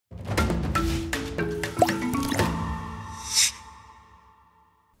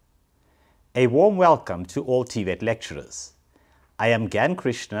A warm welcome to all TVET lecturers. I am Gan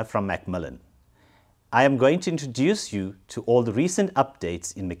Krishna from Macmillan. I am going to introduce you to all the recent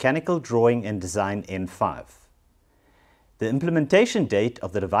updates in Mechanical Drawing and Design N5. The implementation date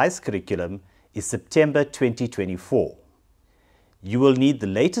of the revised curriculum is September 2024. You will need the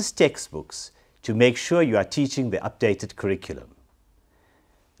latest textbooks to make sure you are teaching the updated curriculum.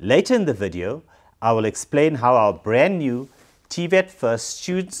 Later in the video, I will explain how our brand new TVET FIRST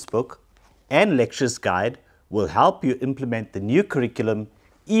Students Book and Lectures Guide will help you implement the new curriculum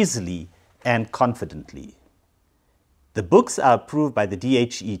easily and confidently. The books are approved by the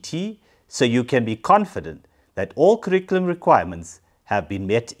DHET, so you can be confident that all curriculum requirements have been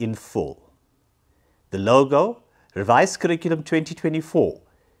met in full. The logo, Revised Curriculum 2024,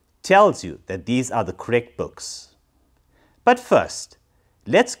 tells you that these are the correct books. But first,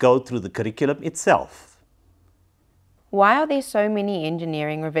 let's go through the curriculum itself. Why are there so many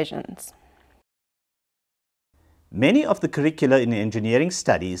engineering revisions? Many of the curricula in engineering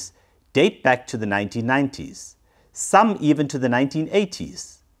studies date back to the 1990s, some even to the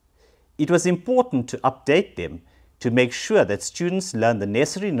 1980s. It was important to update them to make sure that students learn the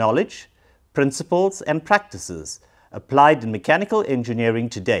necessary knowledge, principles and practices applied in mechanical engineering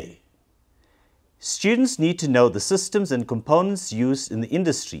today. Students need to know the systems and components used in the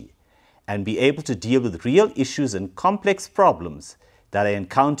industry and be able to deal with real issues and complex problems that are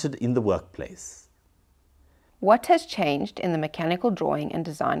encountered in the workplace. What has changed in the Mechanical Drawing and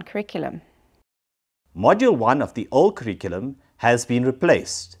Design curriculum? Module 1 of the old curriculum has been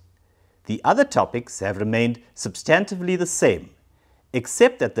replaced. The other topics have remained substantively the same,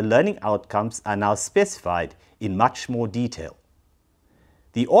 except that the learning outcomes are now specified in much more detail.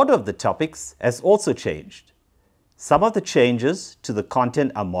 The order of the topics has also changed. Some of the changes to the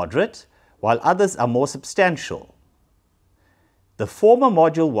content are moderate, while others are more substantial. The former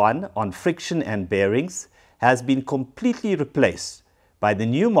Module 1 on friction and bearings has been completely replaced by the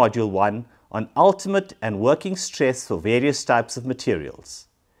new Module 1 on ultimate and working stress for various types of materials.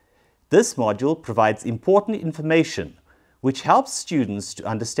 This module provides important information which helps students to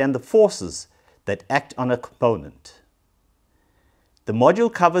understand the forces that act on a component. The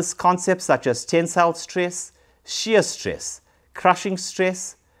module covers concepts such as tensile stress, shear stress, crushing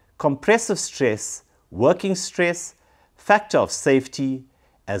stress, compressive stress, working stress, factor of safety,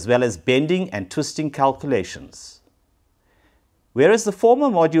 as well as bending and twisting calculations. Whereas the former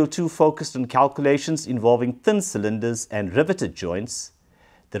Module 2 focused on calculations involving thin cylinders and riveted joints,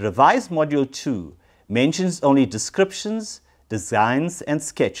 the revised Module 2 mentions only descriptions, designs and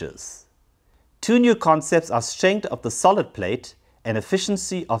sketches. Two new concepts are strength of the solid plate and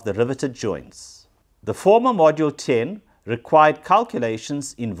efficiency of the riveted joints. The former Module 10 required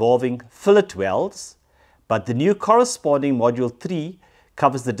calculations involving fillet welds, but the new corresponding Module 3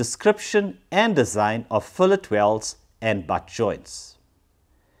 covers the description and design of fillet welds and butt joints.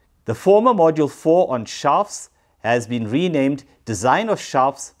 The former Module 4 on shafts has been renamed Design of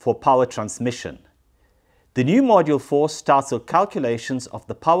Shafts for Power Transmission. The new Module 4 starts with calculations of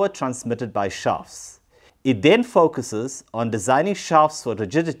the power transmitted by shafts. It then focuses on designing shafts for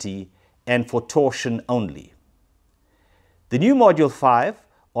rigidity and for torsion only. The new Module 5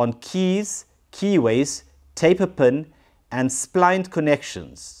 on keys, keyways, taper pin and splined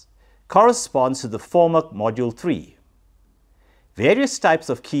connections corresponds to the former Module 3. Various types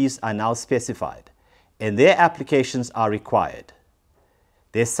of keys are now specified and their applications are required.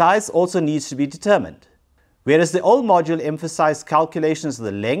 Their size also needs to be determined. Whereas the old module emphasized calculations of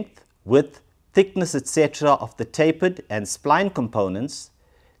the length, width, thickness, etc. of the tapered and spline components,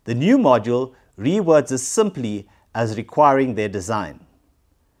 the new module rewords this simply as requiring their design.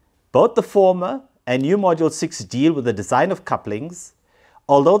 Both the former and new Module 6 deal with the design of couplings,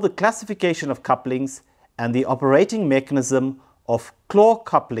 although the classification of couplings and the operating mechanism of claw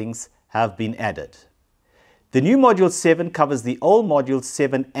couplings have been added. The new Module 7 covers the old Modules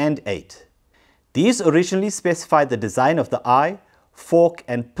 7 and 8. These originally specified the design of the eye, fork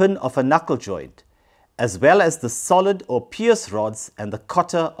and pin of a knuckle joint, as well as the solid or pierce rods and the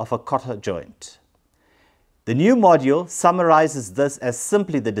cotter of a cotter joint. The new module summarizes this as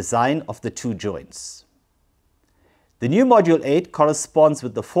simply the design of the two joints. The new Module 8 corresponds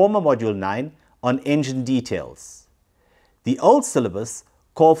with the former Module 9 on engine details. The old syllabus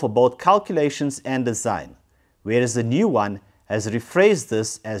called for both calculations and design, whereas the new one has rephrased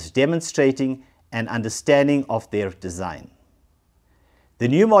this as demonstrating an understanding of their design. The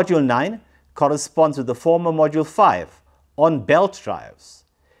new Module 9 corresponds with the former Module 5 on belt drives.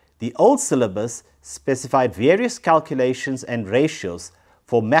 The old syllabus specified various calculations and ratios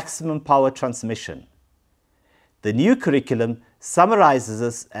for maximum power transmission. The new curriculum summarizes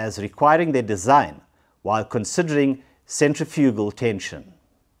this as requiring their design while considering centrifugal tension.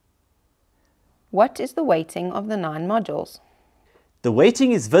 What is the weighting of the 9 modules? The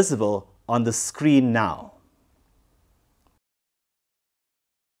weighting is visible on the screen now.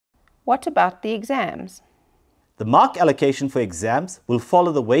 What about the exams? The mark allocation for exams will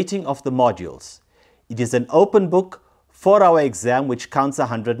follow the weighting of the modules. It is an open book 4-hour exam which counts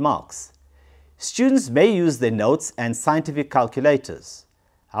 100 marks. Students may use their notes and scientific calculators.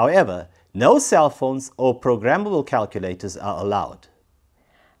 However, no cell phones or programmable calculators are allowed.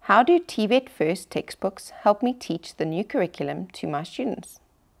 How do TVET FIRST textbooks help me teach the new curriculum to my students?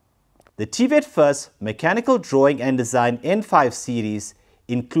 The TVET FIRST Mechanical Drawing and Design N5 series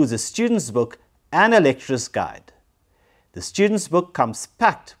includes a student's book and a lecturer's guide. The student's book comes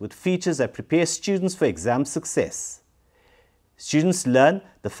packed with features that prepare students for exam success. Students learn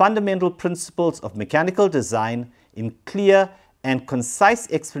the fundamental principles of mechanical design in clear and concise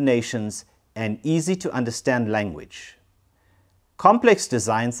explanations and easy to understand language. Complex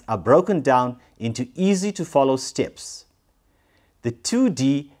designs are broken down into easy to follow steps. The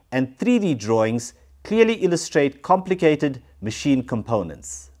 2D and 3D drawings clearly illustrate complicated machine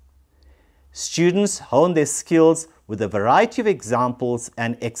components. Students hone their skills with a variety of examples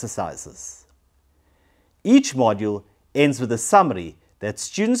and exercises. Each module ends with a summary that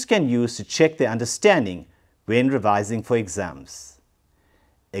students can use to check their understanding when revising for exams.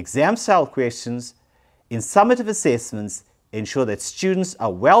 Exam-style questions in summative assessments ensure that students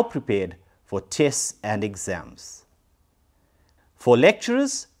are well prepared for tests and exams. For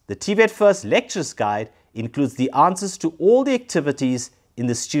lecturers, the TVET FIRST Lecturer's Guide includes the answers to all the activities in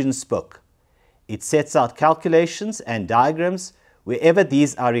the student's book. It sets out calculations and diagrams wherever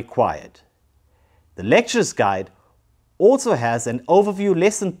these are required. The Lecturer's Guide also has an overview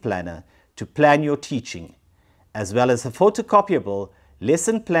lesson planner to plan your teaching, as well as a photocopyable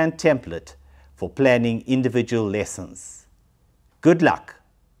lesson plan template for planning individual lessons. Good luck!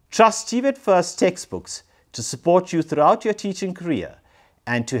 Trust TVET FIRST textbooks to support you throughout your teaching career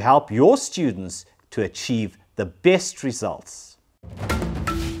and to help your students to achieve the best results.